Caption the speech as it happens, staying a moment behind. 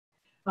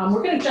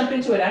We're going to jump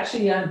into it.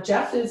 Actually,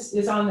 Jeff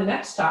is on the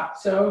next talk,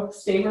 so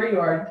stay where you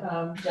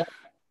are, Jeff.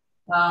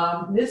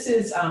 This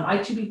is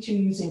I2B2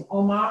 using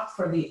OMOP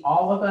for the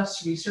All of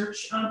Us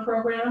research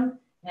program.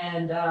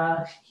 And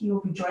he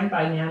will be joined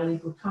by Natalie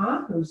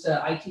Boutin, who's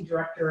the IT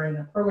director and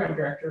a program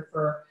director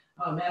for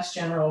Mass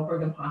General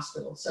Brigham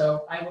Hospital.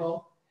 So I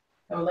will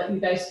let you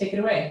guys take it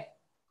away.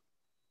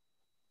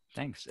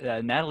 Thanks.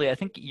 Natalie, I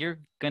think you're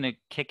going to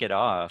kick it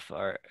off.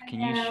 Or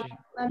can you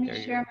let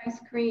me share my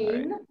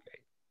screen.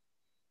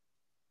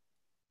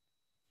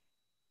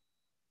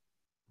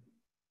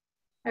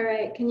 All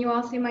right, can you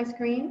all see my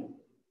screen?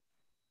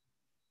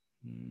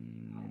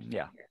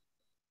 Yeah.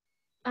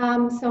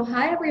 So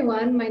hi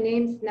everyone, my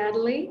name's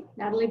Natalie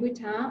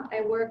Boutin. I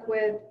work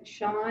with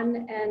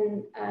Sean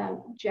and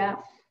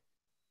Jeff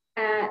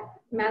at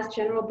Mass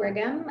General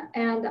Brigham,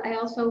 and I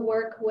also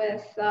work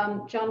with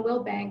John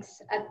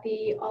Wilbanks at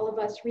the All of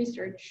Us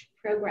research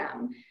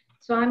program.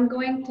 So I'm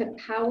going to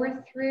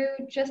power through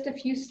just a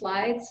few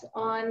slides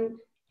on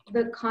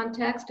the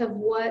context of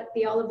what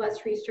the All of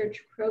Us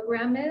research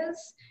program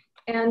is.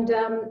 And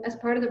as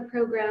part of the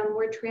program,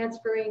 we're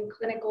transferring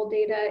clinical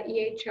data,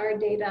 EHR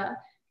data,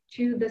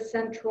 to the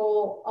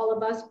central All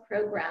of Us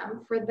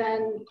program for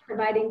then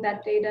providing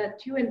that data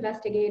to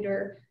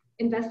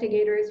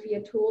investigators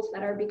via tools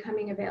that are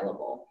becoming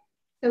available.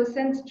 So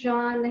since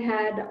John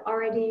had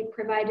already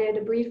provided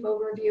a brief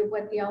overview of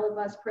what the All of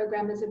Us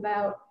program is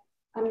about,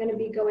 I'm going to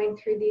be going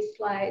through these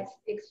slides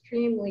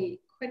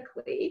extremely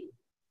quickly.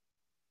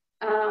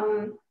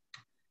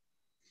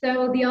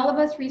 So the All of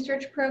Us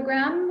research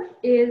program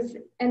is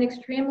an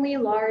extremely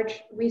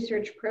large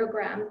research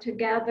program to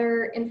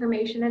gather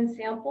information and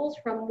samples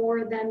from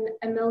more than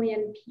 1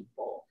 million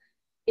people.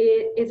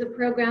 It is a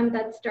program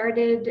that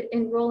started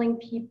enrolling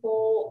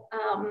people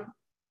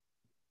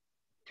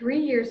 3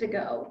 years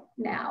ago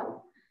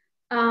now,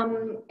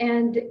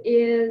 and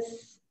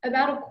is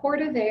about a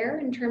quarter there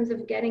in terms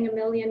of getting 1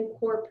 million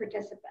core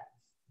participants.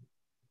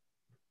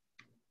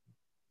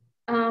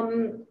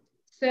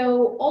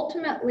 So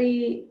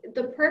ultimately,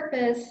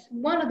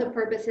 one of the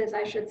purposes,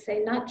 I should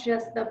say, not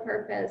just the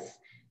purpose,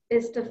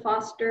 is to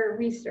foster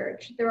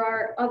research. There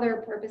are other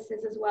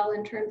purposes as well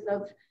in terms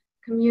of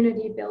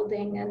community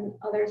building and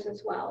others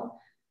as well.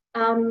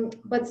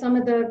 But some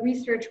of the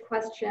research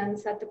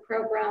questions that the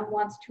program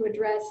wants to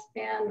address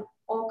span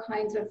all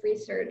kinds of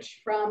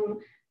research, from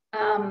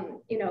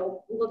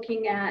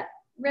looking at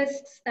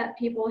risks that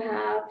people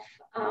have,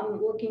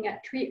 looking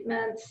at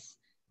treatments.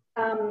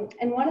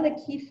 And one of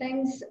the key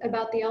things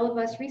about the All of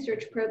Us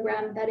research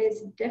program that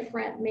is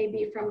different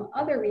maybe from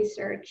other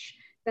research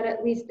that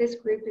at least this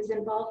group is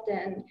involved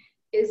in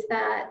is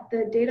that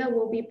the data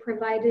will be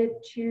provided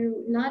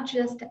to not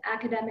just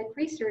academic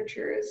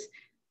researchers,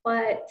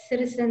 but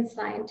citizen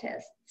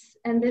scientists.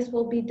 And this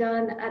will be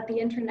done at the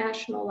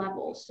international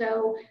level.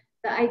 So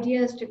the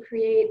idea is to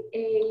create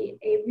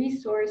a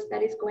resource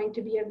that is going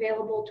to be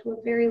available to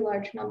a very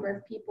large number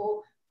of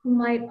people who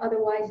might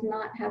otherwise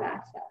not have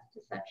access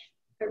to such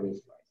a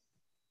resource.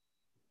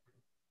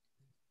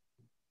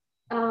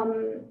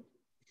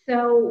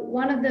 So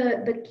one of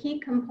the key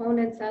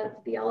components of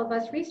the All of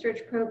Us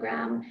research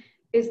program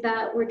is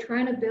that we're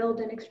trying to build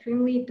an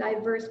extremely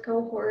diverse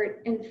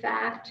cohort. In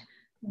fact,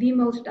 the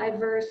most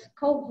diverse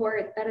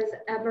cohort that has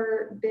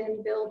ever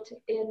been built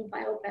in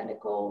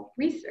biomedical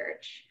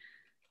research.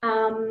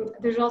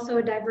 There's also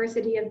a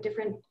diversity of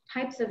different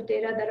types of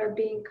data that are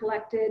being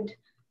collected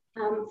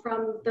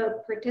from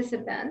the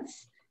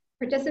participants.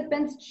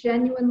 Participants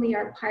genuinely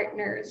are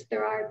partners.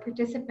 There are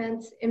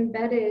participants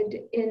embedded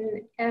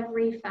in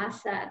every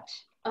facet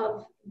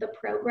of the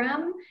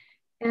program.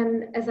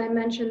 And as I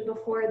mentioned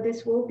before,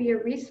 this will be a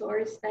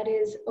resource that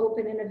is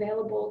open and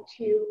available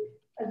to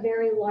a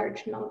very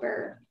large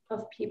number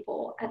of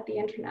people at the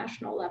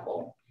international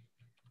level.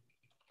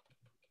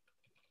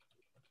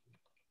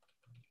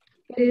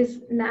 It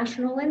is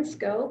national in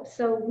scope.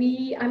 So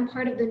I'm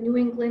part of the New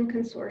England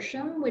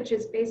Consortium, which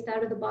is based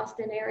out of the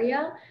Boston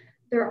area.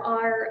 There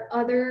are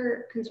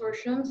other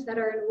consortiums that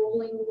are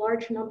enrolling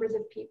large numbers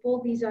of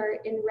people. These are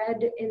in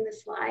red in the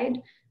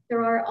slide.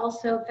 There are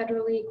also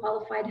federally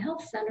qualified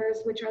health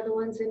centers, which are the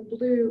ones in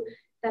blue,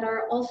 that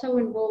are also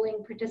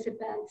enrolling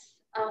participants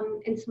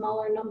in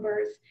smaller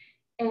numbers.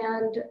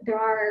 And there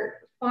are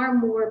far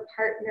more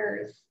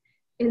partners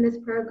in this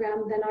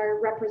program than are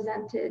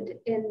represented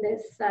in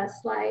this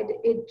slide.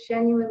 It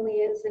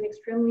genuinely is an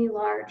extremely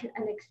large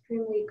and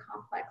extremely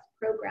complex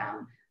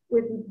program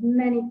with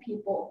many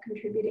people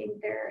contributing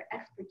their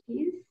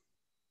expertise.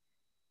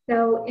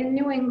 So in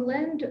New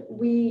England,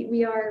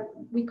 we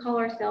call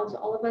ourselves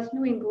All of Us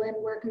New England.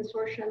 We're a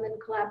consortium in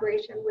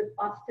collaboration with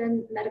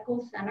Boston Medical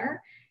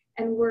Center,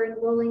 and we're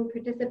enrolling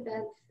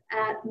participants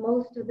at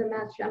most of the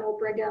Mass General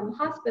Brigham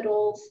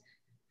hospitals.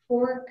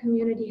 4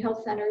 community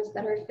health centers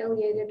that are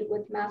affiliated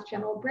with Mass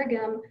General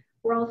Brigham.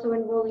 We're also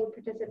enrolling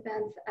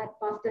participants at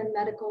Boston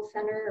Medical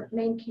Center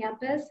main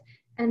campus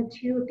and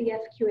 2 of the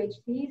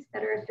FQHCs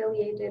that are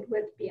affiliated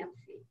with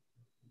BMC.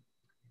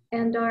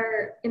 And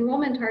our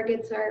enrollment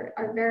targets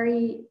are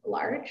very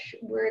large.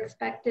 We're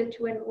expected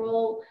to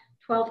enroll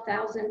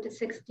 12,000 to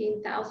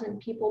 16,000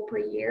 people per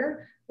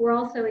year. We're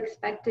also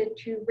expected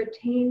to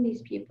retain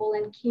these people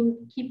and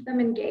keep them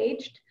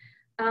engaged,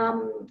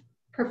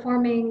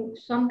 performing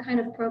some kind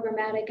of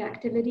programmatic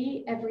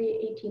activity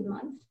every 18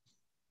 months.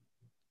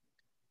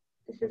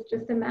 This is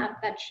just a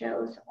map that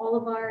shows all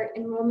of our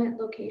enrollment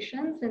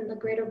locations in the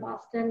greater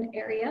Boston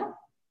area.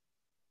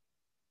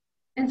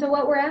 And so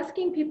what we're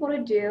asking people to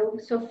do,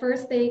 so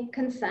first they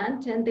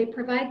consent, and they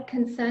provide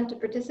consent to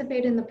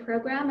participate in the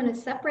program and a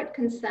separate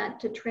consent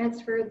to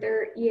transfer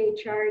their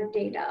EHR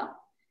data.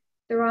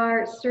 There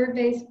are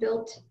surveys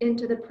built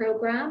into the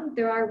program.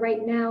 There are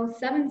right now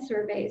 7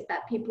 surveys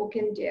that people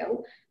can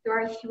do. There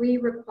are 3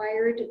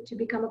 required to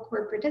become a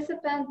core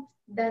participant.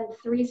 Then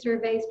 3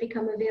 surveys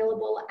become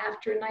available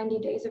after 90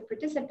 days of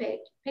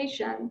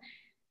participation.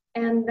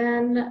 And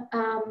then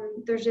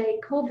there's a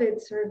COVID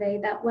survey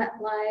that went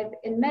live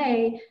in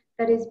May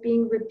that is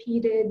being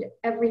repeated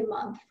every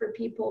month for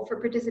people, for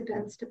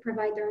participants to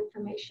provide their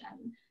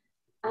information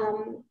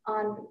on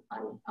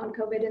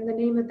COVID. And the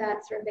name of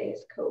that survey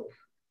is COPE.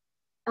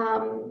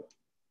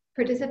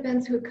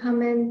 Participants who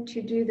come in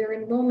to do their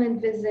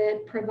enrollment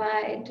visit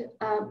provide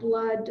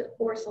blood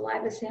or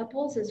saliva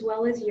samples, as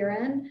well as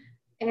urine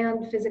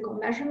and physical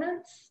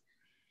measurements.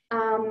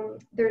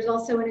 There's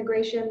also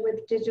integration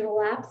with digital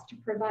apps to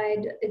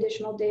provide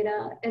additional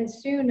data. And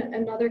soon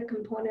another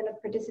component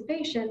of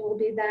participation will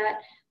be that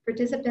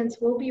participants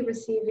will be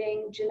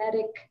receiving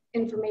genetic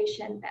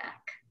information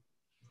back.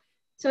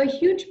 So a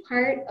huge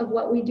part of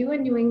what we do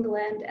in New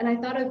England, and I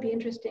thought it would be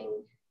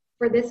interesting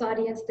for this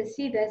audience to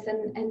see this,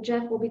 and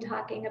Jeff will be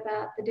talking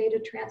about the data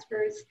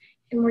transfers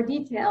in more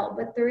detail,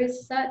 but there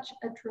is such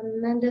a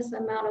tremendous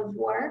amount of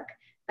work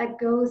that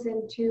goes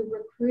into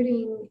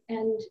recruiting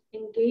and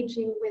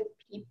engaging with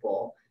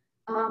people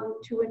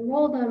to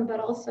enroll them, but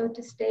also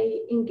to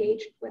stay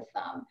engaged with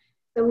them.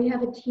 So we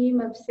have a team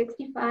of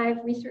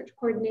 65 research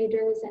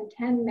coordinators and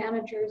 10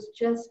 managers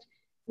just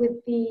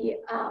with the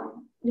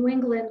New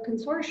England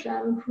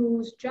Consortium,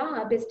 whose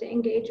job is to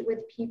engage with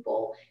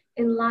people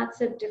in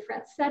lots of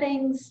different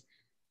settings.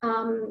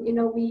 You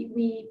know,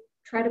 we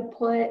try to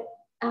put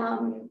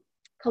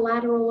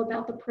collateral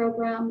about the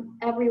program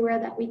everywhere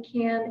that we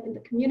can in the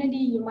community.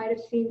 You might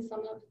have seen some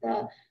of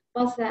the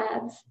bus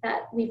ads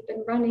that we've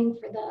been running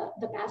for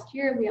the past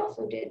year. We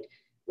also did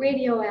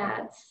radio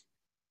ads.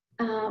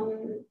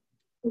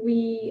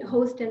 We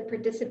host and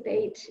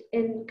participate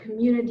in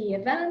community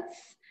events,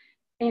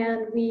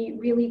 and we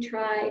really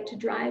try to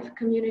drive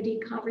community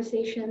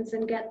conversations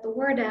and get the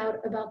word out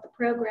about the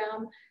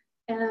program,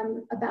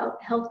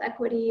 about health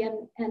equity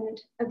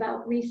and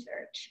about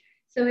research.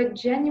 So it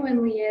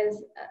genuinely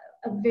is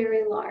a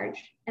very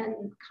large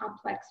and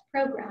complex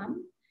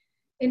program.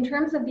 In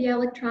terms of the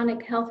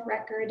electronic health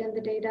record and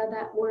the data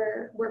that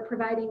we're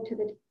providing to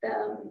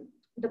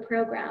the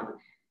program,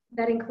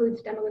 that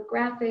includes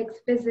demographics,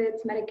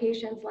 visits,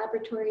 medications,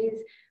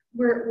 laboratories.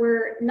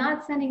 We're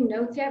not sending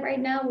notes yet right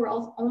now. We're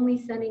also only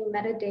sending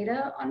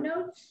metadata on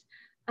notes,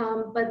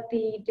 but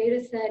the data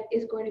set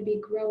is going to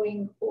be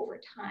growing over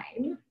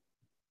time.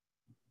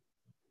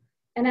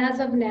 And as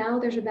of now,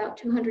 there's about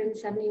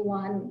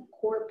 271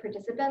 core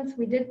participants.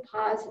 We did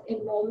pause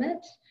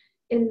enrollment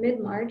in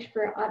mid-March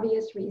for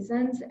obvious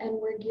reasons, and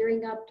we're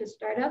gearing up to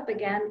start up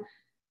again.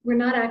 We're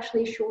not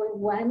actually sure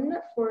when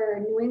for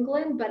New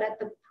England, but at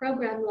the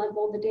program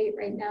level, the date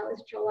right now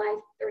is July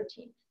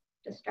 13th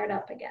to start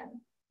up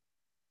again.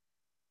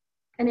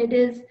 And it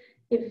is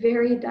a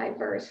very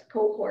diverse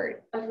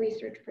cohort of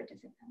research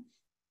participants.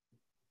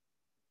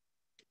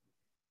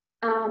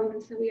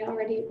 So we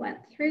already went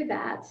through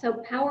that. So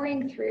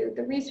powering through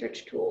the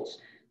research tools.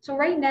 So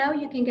right now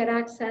you can get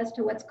access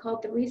to what's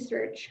called the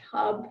Research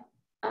Hub,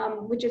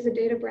 which is a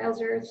data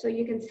browser. So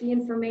you can see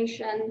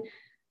information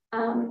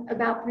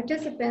about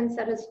participants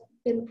that has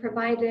been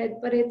provided,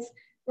 but it's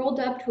rolled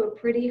up to a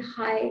pretty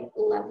high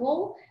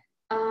level,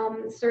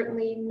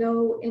 certainly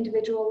no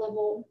individual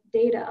level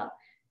data.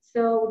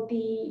 So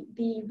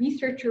the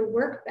researcher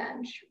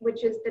workbench,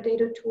 which is the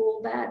data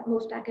tool that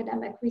most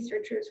academic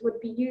researchers would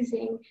be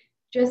using,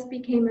 just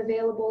became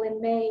available in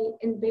May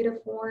in beta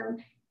form,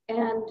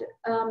 and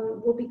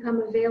will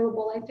become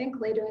available, I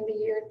think, later in the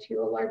year to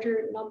a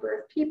larger number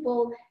of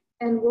people,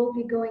 and we'll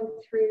be going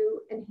through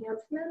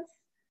enhancements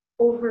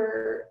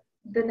over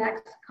the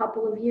next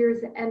couple of years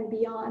and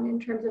beyond in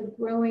terms of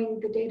growing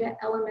the data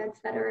elements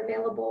that are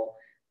available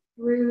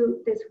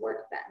through this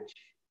workbench.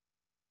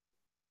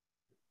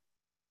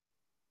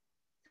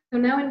 So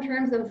now in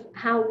terms of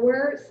how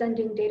we're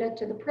sending data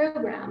to the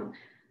program,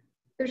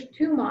 there's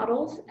 2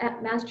 models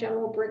at Mass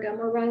General Brigham,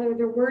 or rather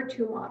there were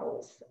 2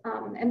 models,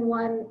 and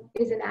one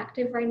is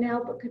inactive right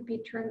now, but could be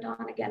turned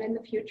on again in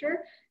the future.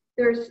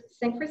 There's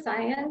Sync for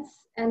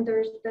Science, and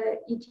there's the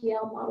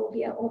ETL model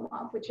via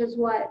OMOP, which is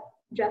what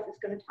Jeff is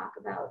going to talk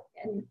about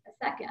in a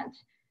second.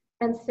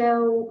 And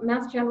so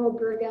Mass General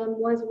Brigham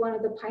was one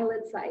of the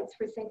pilot sites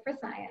for Sync for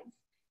Science.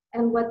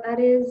 And what that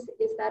is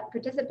that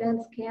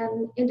participants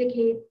can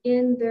indicate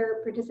in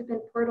their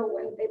participant portal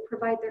where they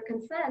provide their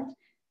consent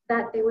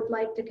that they would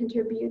like to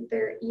contribute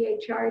their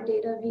EHR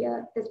data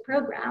via this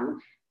program.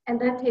 and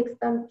that takes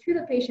them to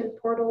the patient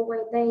portal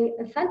where they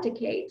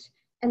authenticate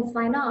and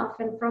sign off.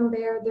 And from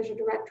there, there's a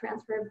direct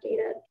transfer of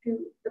data to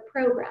the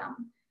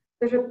program.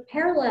 There's a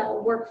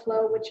parallel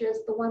workflow, which is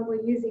the one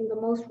we're using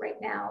the most right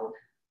now,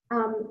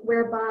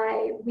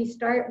 whereby we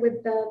start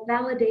with the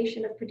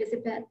validation of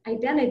participant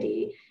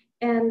identity.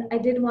 And I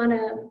did want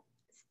to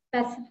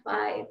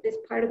specify this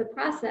part of the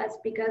process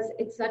because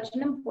it's such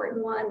an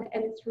important one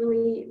and it's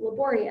really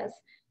laborious.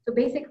 So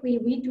basically,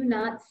 we do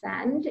not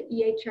send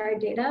EHR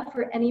data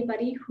for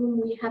anybody whom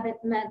we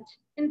haven't met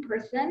in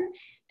person,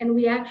 and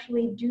we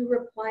actually do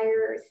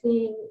require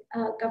seeing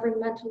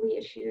governmentally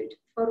issued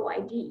photo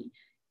ID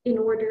in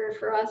order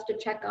for us to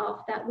check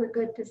off that we're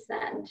good to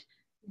send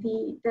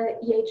the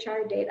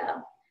EHR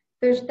data.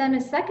 There's then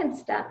a second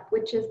step,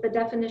 which is the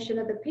definition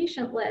of the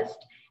patient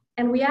list.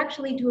 And we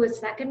actually do a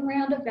second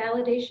round of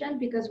validation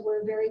because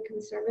we're very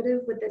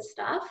conservative with this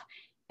stuff.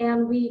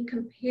 And we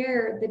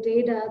compare the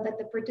data that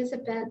the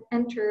participant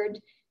entered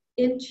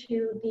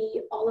into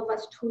the All of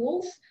Us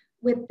tools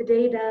with the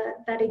data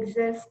that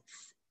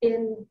exists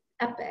in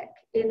Epic,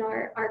 in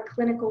our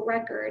clinical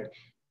record.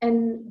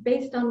 And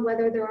based on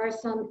whether there are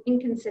some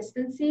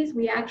inconsistencies,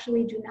 we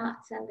actually do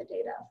not send the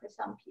data for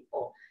some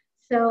people.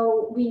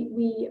 So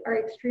we are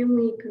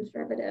extremely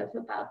conservative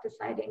about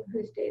deciding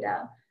whose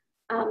data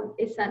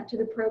is sent to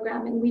the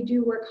program. And we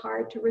do work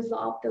hard to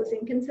resolve those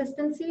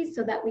inconsistencies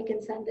so that we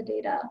can send the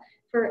data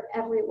for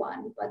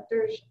everyone. But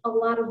there's a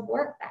lot of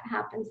work that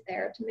happens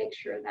there to make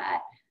sure that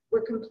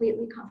we're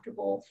completely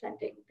comfortable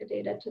sending the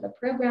data to the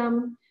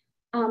program.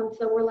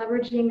 So we're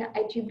leveraging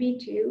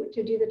I2B2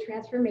 to do the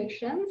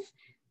transformations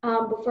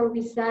before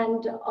we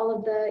send all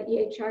of the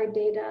EHR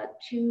data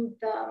to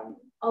the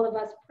All of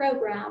Us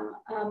program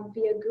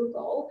via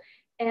Google.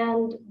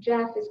 And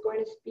Jeff is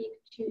going to speak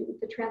to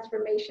the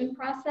transformation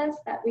process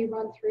that we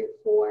run through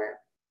for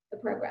the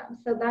program.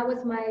 So that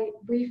was my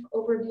brief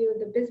overview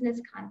of the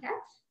business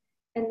context.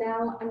 And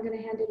now I'm going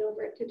to hand it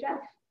over to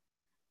Jeff.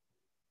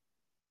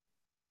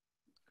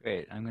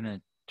 Great. I'm going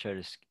to try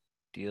to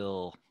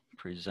steal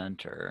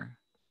presenter.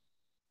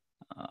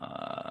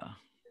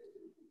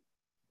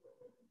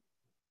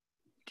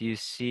 Do you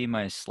see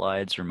my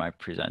slides or my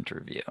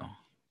presenter view?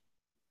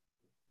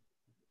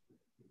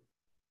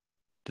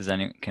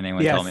 Can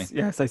anyone tell me?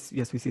 Yes,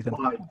 we see them.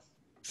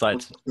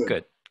 Slides.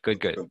 Good.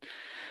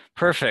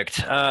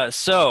 Perfect.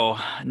 So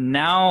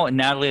now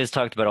Natalie has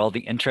talked about all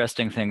the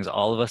interesting things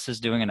all of us is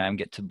doing, and I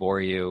get to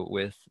bore you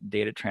with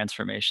data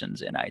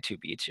transformations in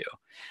I2B2.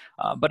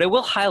 But I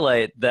will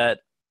highlight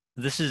that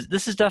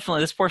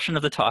this portion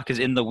of the talk is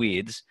in the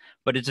weeds,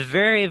 but it's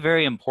very,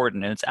 very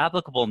important, and it's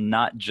applicable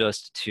not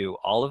just to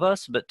all of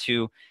us, but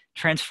to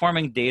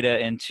transforming data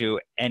into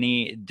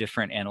any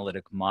different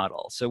analytic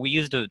model. So we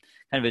used a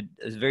kind of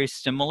a very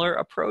similar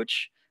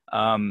approach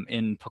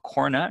in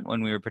PCORNet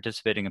when we were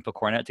participating in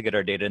PCORNet to get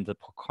our data into the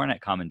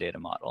PCORNet Common Data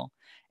Model.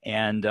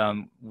 And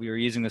we were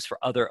using this for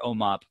other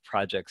OMOP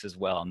projects as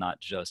well, not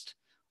just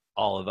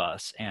all of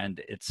us.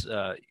 And it's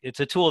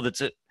a tool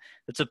that's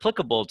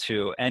applicable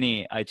to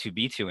any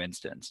I2B2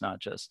 instance, not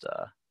just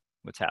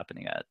what's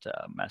happening at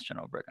Mass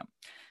General Brigham.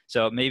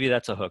 So maybe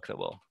that's a hook that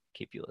will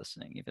keep you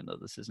listening, even though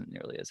this isn't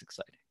nearly as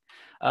exciting.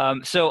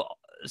 So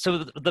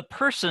the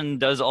person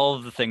does all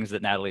of the things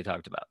that Natalie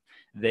talked about.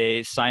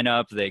 They sign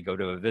up, they go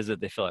to a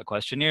visit, they fill out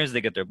questionnaires, they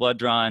get their blood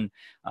drawn,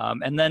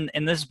 and then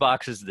in this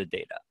box is the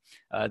data.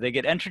 They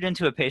get entered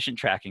into a patient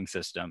tracking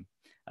system.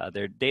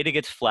 Their data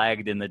gets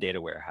flagged in the data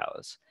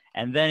warehouse,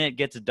 and then it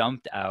gets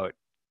dumped out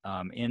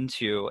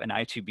into an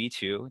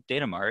I2B2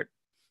 data mart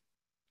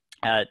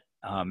at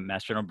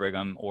Mass General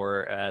Brigham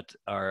or at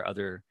our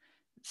other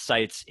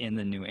sites in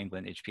the New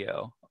England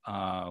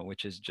HPO,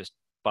 which is just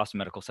Boston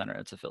Medical Center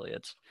and its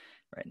affiliates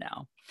right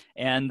now.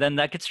 And then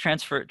that gets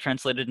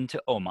translated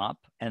into OMOP,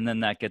 and then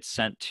that gets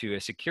sent to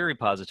a secure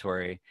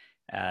repository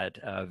at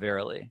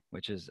Verily,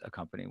 which is a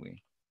company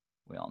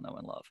we all know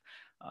and love,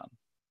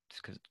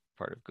 just because it's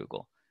part of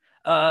Google.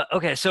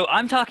 Okay, so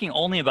I'm talking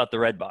only about the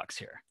red box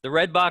here. The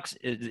red box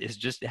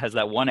has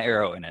that one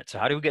arrow in it. So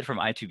how do we get from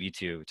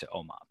I2B2 to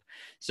OMOP?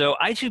 So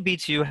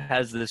I2B2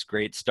 has this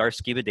great star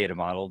schema data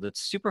model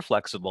that's super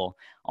flexible.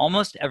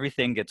 Almost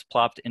everything gets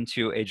plopped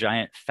into a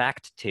giant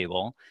fact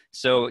table.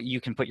 So you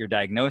can put your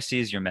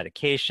diagnoses, your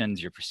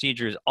medications, your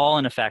procedures, all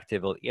in a fact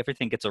table.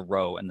 Everything gets a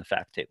row in the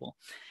fact table.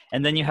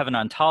 And then you have an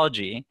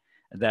ontology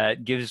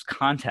that gives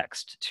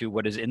context to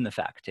what is in the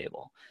fact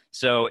table.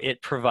 So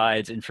it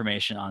provides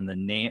information on the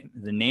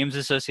names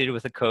associated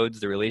with the codes,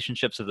 the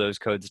relationships of those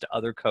codes to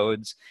other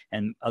codes,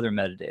 and other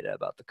metadata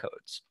about the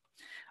codes.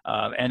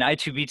 And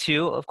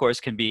I2B2, of course,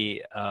 can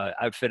be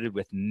outfitted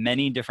with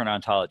many different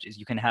ontologies.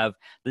 You can have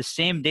the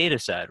same data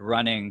set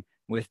running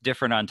with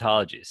different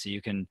ontologies. So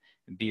you can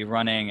be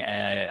running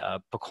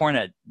a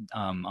PCORNet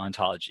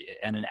ontology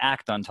and an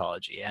ACT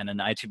ontology and an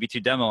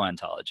I2B2 demo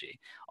ontology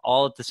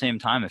all at the same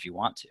time if you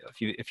want to,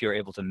 if you're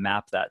able to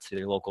map that to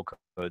your local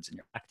codes in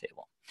your fact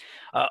table.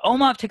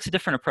 OMOP takes a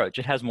different approach.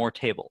 It has more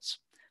tables.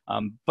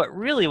 But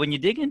really, when you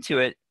dig into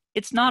it,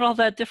 it's not all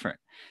that different.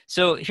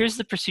 So here's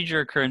the procedure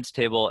occurrence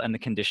table and the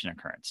condition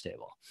occurrence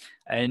table.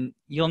 And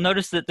you'll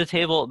notice that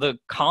the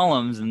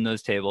columns in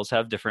those tables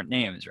have different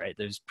names, right?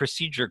 There's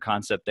procedure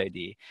concept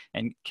ID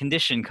and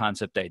condition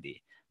concept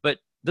ID. But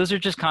those are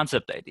just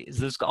concept IDs.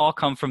 Those all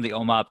come from the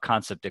OMOP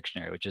concept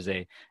dictionary, which is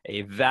a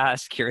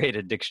vast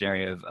curated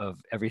dictionary of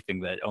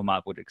everything that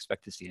OMOP would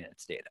expect to see in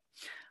its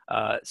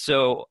data.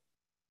 So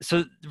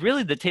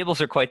really the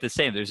tables are quite the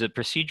same. There's a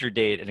procedure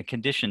date and a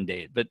condition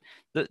date, but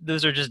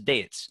those are just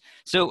dates.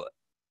 So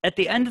at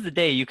the end of the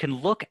day, you can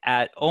look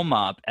at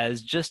OMOP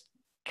as just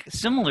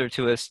similar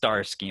to a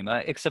star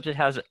schema, except it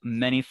has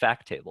many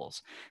fact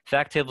tables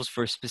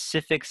for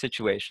specific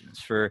situations,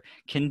 for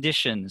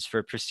conditions,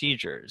 for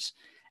procedures.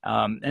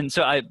 And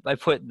so I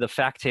put the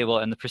fact table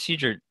and the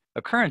procedure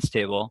occurrence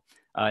table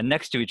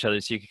next to each other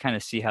so you can kind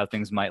of see how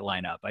things might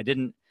line up. I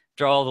didn't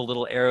draw all the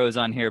little arrows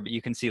on here, but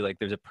you can see like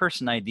there's a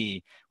person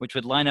ID, which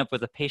would line up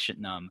with a patient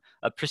num,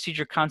 a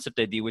procedure concept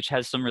ID, which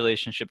has some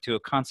relationship to a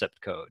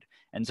concept code.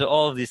 And so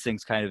all of these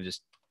things kind of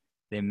just,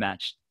 they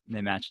match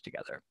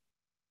together.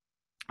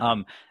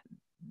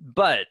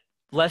 But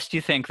lest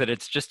you think that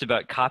it's just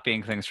about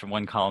copying things from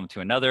one column to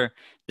another,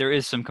 there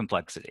is some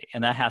complexity,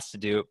 and that has to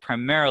do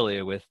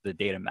primarily with the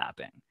data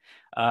mapping.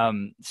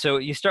 So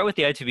you start with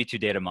the I2B2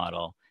 data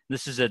model.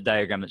 This is a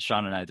diagram that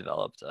Sean and I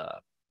developed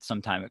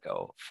some time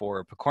ago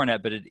for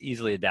PCORNet, but it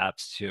easily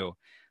adapts to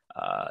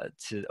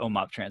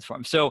OMOP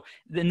transform. So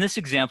in this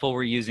example,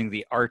 we're using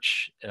the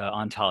ARCH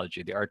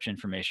ontology, the ARCH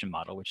information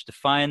model, which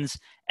defines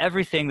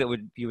everything that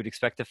you would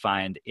expect to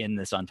find in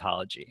this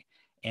ontology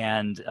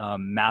and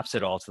maps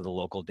it all to the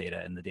local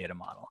data in the data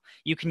model.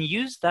 You can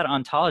use that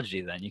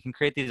ontology then. You can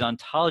create these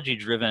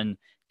ontology-driven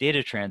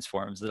data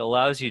transforms that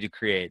allows you to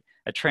create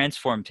a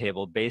transform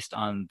table based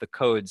on the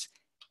codes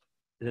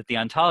that the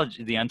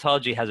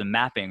ontology has a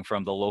mapping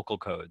from the local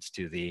codes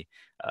to the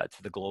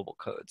global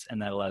codes,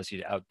 and that allows you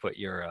to output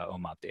your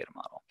OMOP data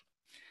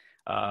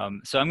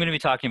model. So I'm going to be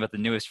talking about the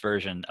newest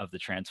version of the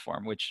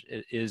transform, which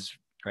is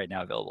right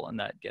now available in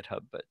that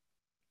GitHub, but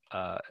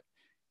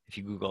if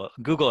you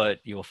Google it,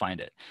 you will find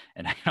it.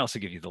 And I can also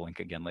give you the link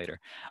again later.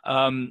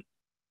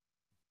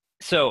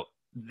 So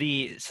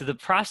the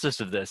process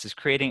of this is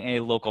creating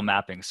a local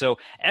mapping. So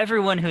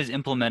everyone who's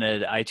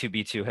implemented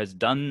I2B2 has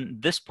done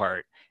this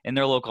part in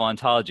their local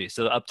ontology.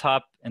 So up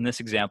top in this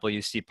example,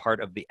 you see part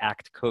of the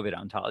ACT COVID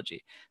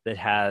ontology that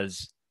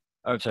has,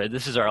 oh, I'm sorry,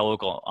 this is our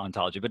local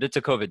ontology, but it's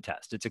a COVID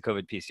test. It's a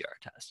COVID PCR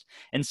test.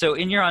 And so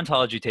in your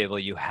ontology table,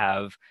 you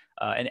have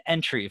an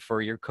entry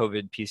for your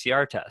COVID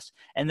PCR test.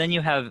 And then you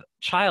have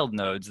child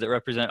nodes that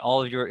represent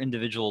all of your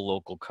individual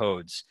local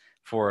codes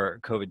for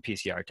COVID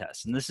PCR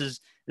tests. And this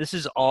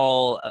is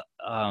all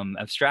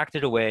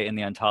abstracted away in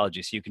the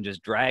ontology. So you can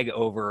just drag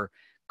over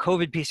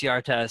COVID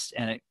PCR test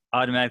and it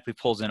automatically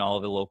pulls in all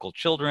of the local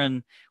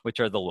children, which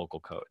are the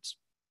local codes.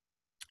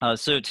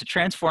 So to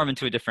transform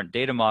into a different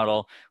data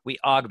model, we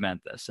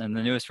augment this. And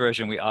the newest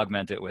version, we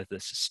augment it with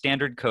this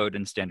standard code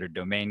and standard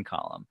domain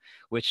column,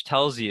 which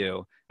tells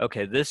you,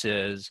 okay, this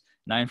is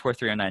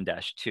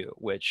 94309-2,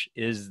 which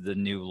is the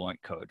new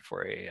LOINC code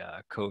for a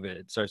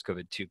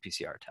SARS-CoV-2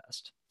 PCR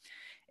test.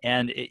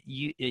 And it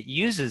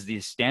uses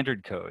these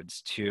standard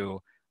codes to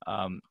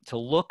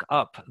look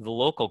up the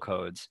local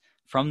codes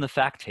from the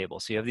fact table.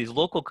 So you have these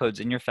local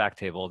codes in your fact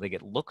table. They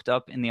get looked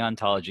up in the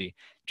ontology,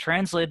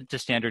 translated to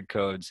standard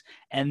codes,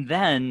 and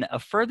then a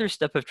further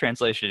step of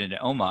translation into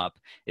OMOP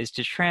is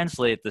to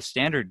translate the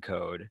standard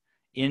code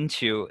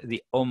into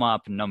the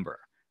OMOP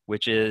number,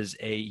 which is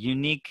a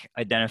unique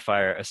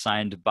identifier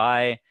assigned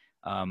by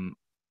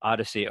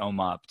Odyssey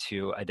OMOP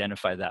to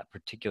identify that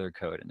particular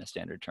code in a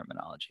standard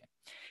terminology.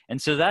 And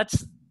so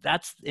that's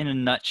in a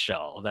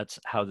nutshell, that's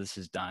how this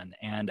is done.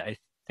 And I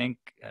think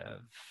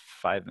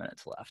 5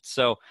 minutes left.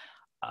 So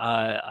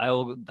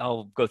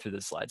I'll go through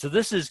this slide. So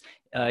this is,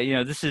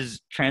 this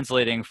is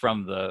translating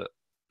from the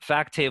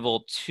fact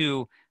table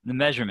to the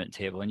measurement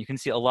table. And you can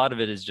see a lot of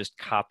it is just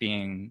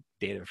copying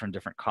data from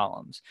different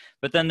columns.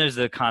 But then there's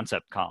the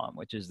concept column,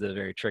 which is the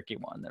very tricky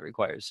one that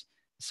requires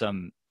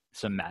some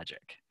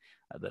magic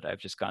that I've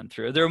just gone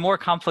through. There are more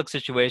complex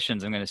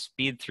situations. I'm going to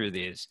speed through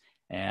these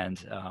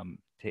and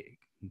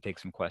take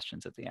some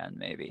questions at the end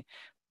maybe.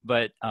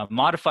 But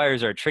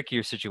modifiers are a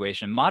trickier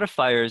situation.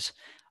 Modifiers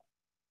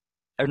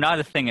are not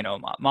a thing in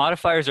OMOP.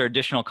 Modifiers are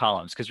additional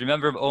columns, because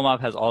remember, OMOP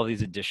has all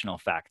these additional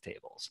fact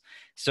tables.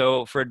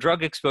 So for a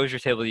drug exposure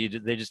table,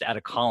 they just add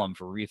a column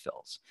for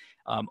refills.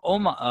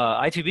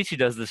 I2B2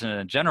 does this in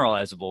a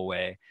generalizable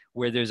way,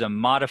 where there's a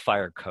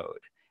modifier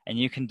code, and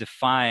you can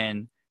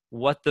define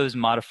what those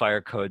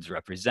modifier codes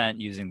represent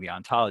using the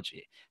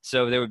ontology.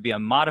 So there would be a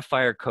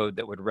modifier code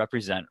that would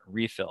represent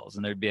refills,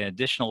 and there'd be an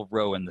additional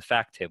row in the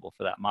fact table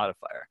for that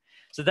modifier.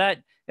 So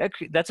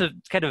that's a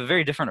kind of a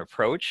very different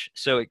approach.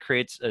 So it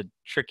creates a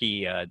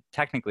tricky,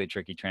 technically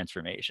tricky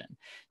transformation.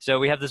 So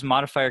we have this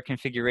modifier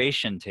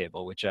configuration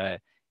table, which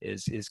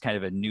is kind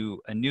of a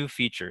new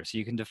feature. So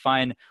you can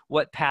define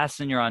what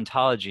paths in your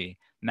ontology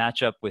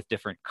match up with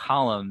different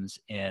columns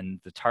in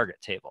the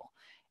target table.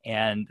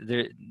 And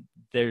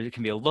there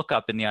can be a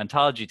lookup in the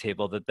ontology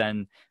table that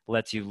then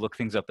lets you look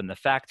things up in the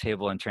fact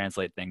table and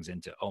translate things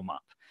into OMOP.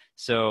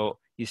 So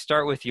you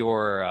start with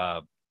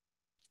your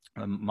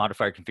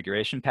modifier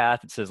configuration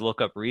path. It says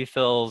lookup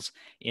refills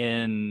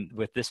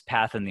with this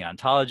path in the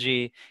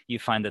ontology. You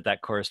find that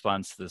that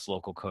corresponds to this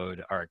local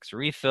code Rx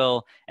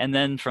refill. And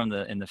then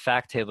in the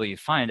fact table, you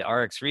find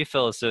Rx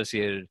refill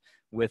associated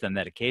with a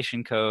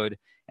medication code.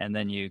 And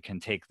then you can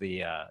take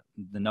the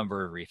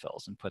number of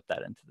refills and put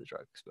that into the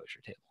drug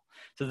exposure table.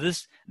 So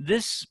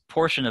this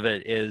portion of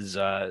it is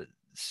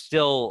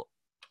still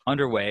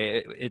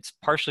underway. It's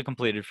partially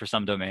completed for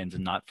some domains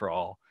and not for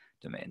all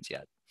domains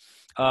yet.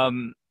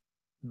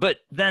 But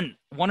then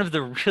one of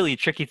the really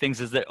tricky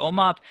things is that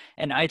OMOP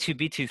and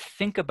I2B2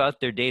 think about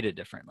their data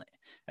differently.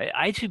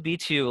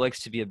 I2B2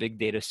 likes to be a big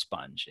data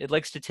sponge. It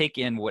likes to take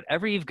in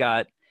whatever you've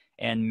got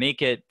and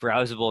make it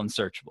browsable and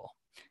searchable.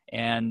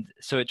 And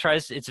so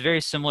it's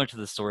very similar to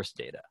the source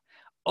data.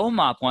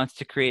 OMOP wants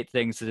to create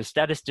things that a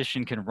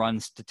statistician can run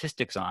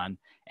statistics on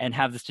and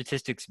have the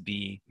statistics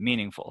be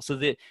meaningful. So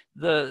the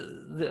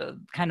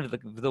kind of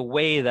the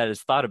way that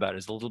is thought about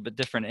is a little bit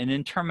different. And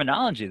in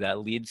terminology,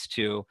 that leads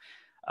to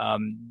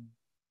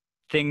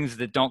things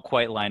that don't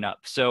quite line up.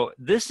 So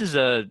this is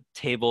a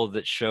table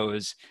that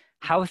shows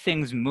how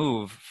things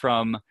move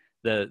from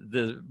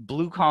the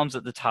blue columns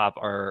at the top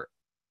are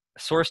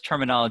source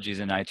terminologies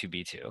in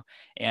I2B2,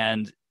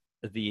 and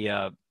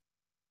the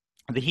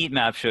heat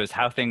map shows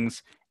how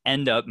things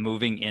end up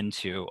moving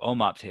into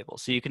OMOP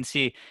tables. So you can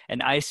see an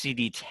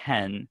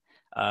ICD-10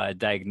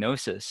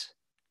 diagnosis.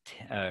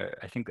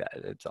 I think that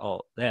it's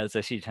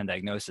ICD-10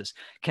 diagnosis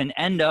can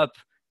end up.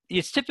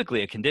 It's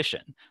typically a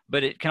condition,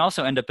 but it can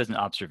also end up as an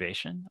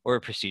observation or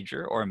a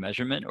procedure or a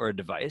measurement or a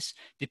device,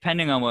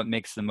 depending on what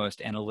makes the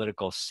most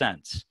analytical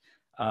sense.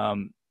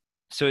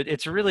 So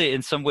it's really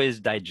in some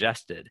ways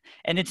digested.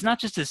 And it's not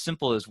just as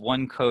simple as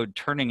one code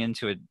turning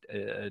into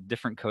a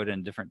different code in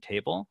a different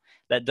table.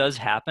 That does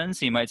happen.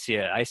 So you might see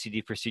an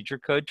ICD procedure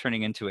code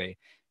turning into a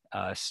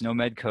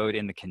SNOMED code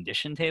in the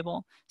condition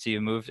table. So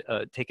you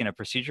taking a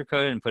procedure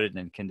code and put it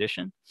in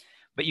condition.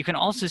 But you can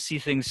also see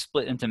things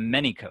split into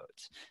many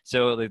codes.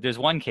 So there's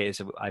one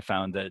case I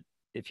found that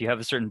if you have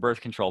a certain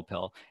birth control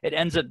pill, it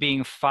ends up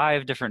being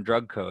 5 different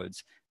drug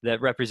codes that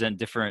represent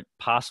different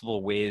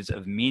possible ways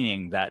of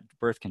meaning that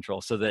birth control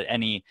so that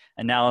any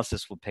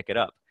analysis will pick it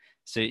up.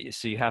 So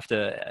you have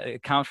to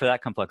account for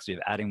that complexity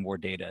of adding more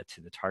data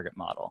to the target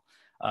model.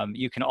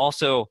 You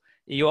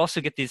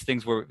also get these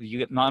things where you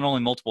get not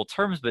only multiple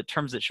terms, but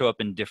terms that show up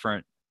in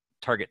different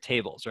target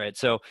tables, right?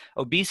 So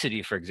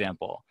obesity, for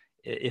example,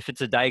 if it's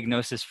a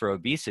diagnosis for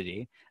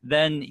obesity,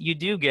 then you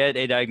do get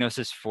a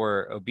diagnosis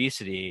for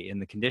obesity in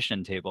the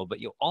condition table, but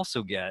you'll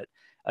also get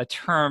a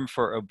term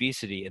for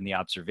obesity in the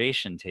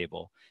observation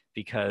table,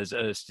 because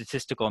a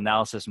statistical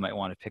analysis might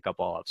want to pick up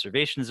all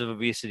observations of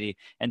obesity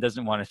and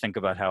doesn't want to think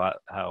about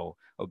how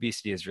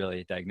obesity is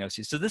really a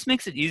diagnosis. So this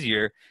makes it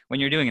easier when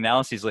you're doing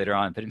analyses later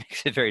on, but it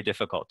makes it very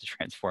difficult to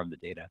transform the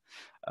data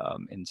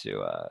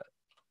into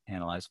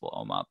analyzable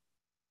OMOP.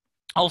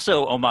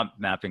 Also, OMOP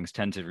mappings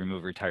tend to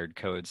remove retired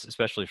codes,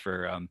 especially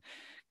for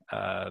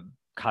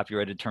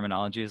copyrighted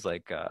terminologies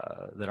like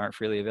that aren't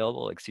freely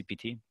available, like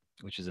CPT,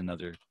 which is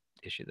another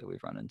issue that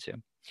we've run into.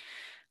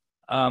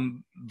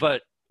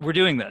 But we're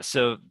doing this.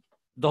 So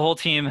the whole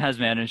team has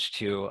managed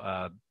to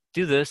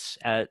do this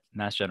at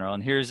Mass General.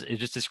 And here's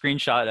just a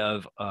screenshot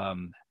of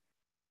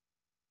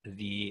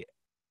the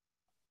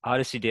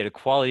Odyssey data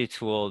quality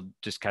tool,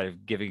 just kind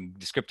of giving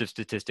descriptive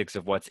statistics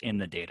of what's in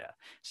the data.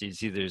 So you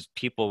see there's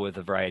people with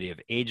a variety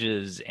of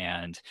ages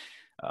and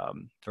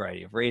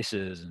variety of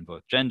races and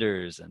both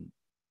genders. And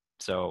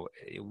so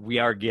we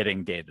are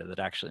getting data that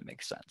actually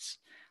makes sense.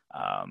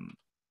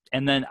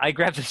 And then I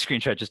grabbed the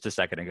screenshot just a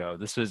second ago.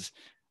 This was,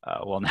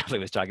 while Natalie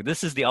was talking,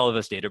 this is the All of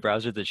Us data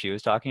browser that she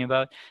was talking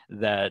about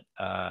that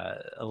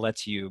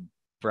lets you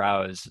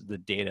browse the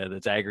data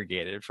that's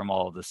aggregated from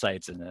all of the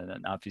sites in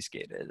an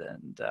obfuscated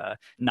and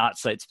not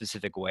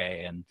site-specific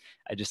way. And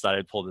I just thought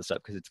I'd pull this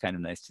up because it's kind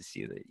of nice to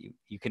see that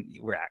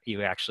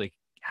you actually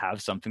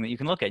have something that you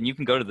can look at. And you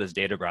can go to this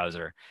data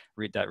browser,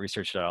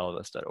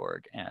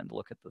 research.allofus.org, and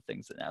look at the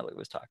things that Natalie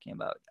was talking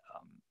about.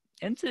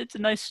 And it's a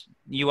nice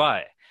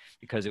UI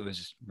because it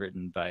was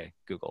written by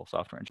Google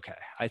Software. Okay,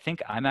 I think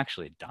I'm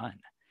actually done.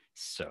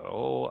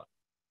 So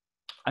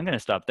I'm going to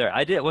stop there.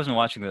 I wasn't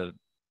watching the.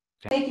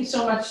 Thank you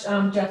so much,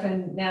 Jeff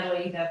and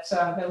Natalie. That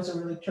was a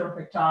really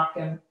terrific talk,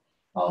 and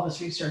all of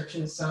this research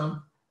is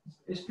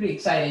pretty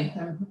exciting.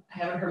 I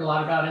haven't heard a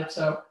lot about it,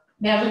 so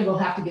Natalie will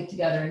have to get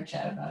together and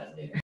chat about it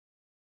later.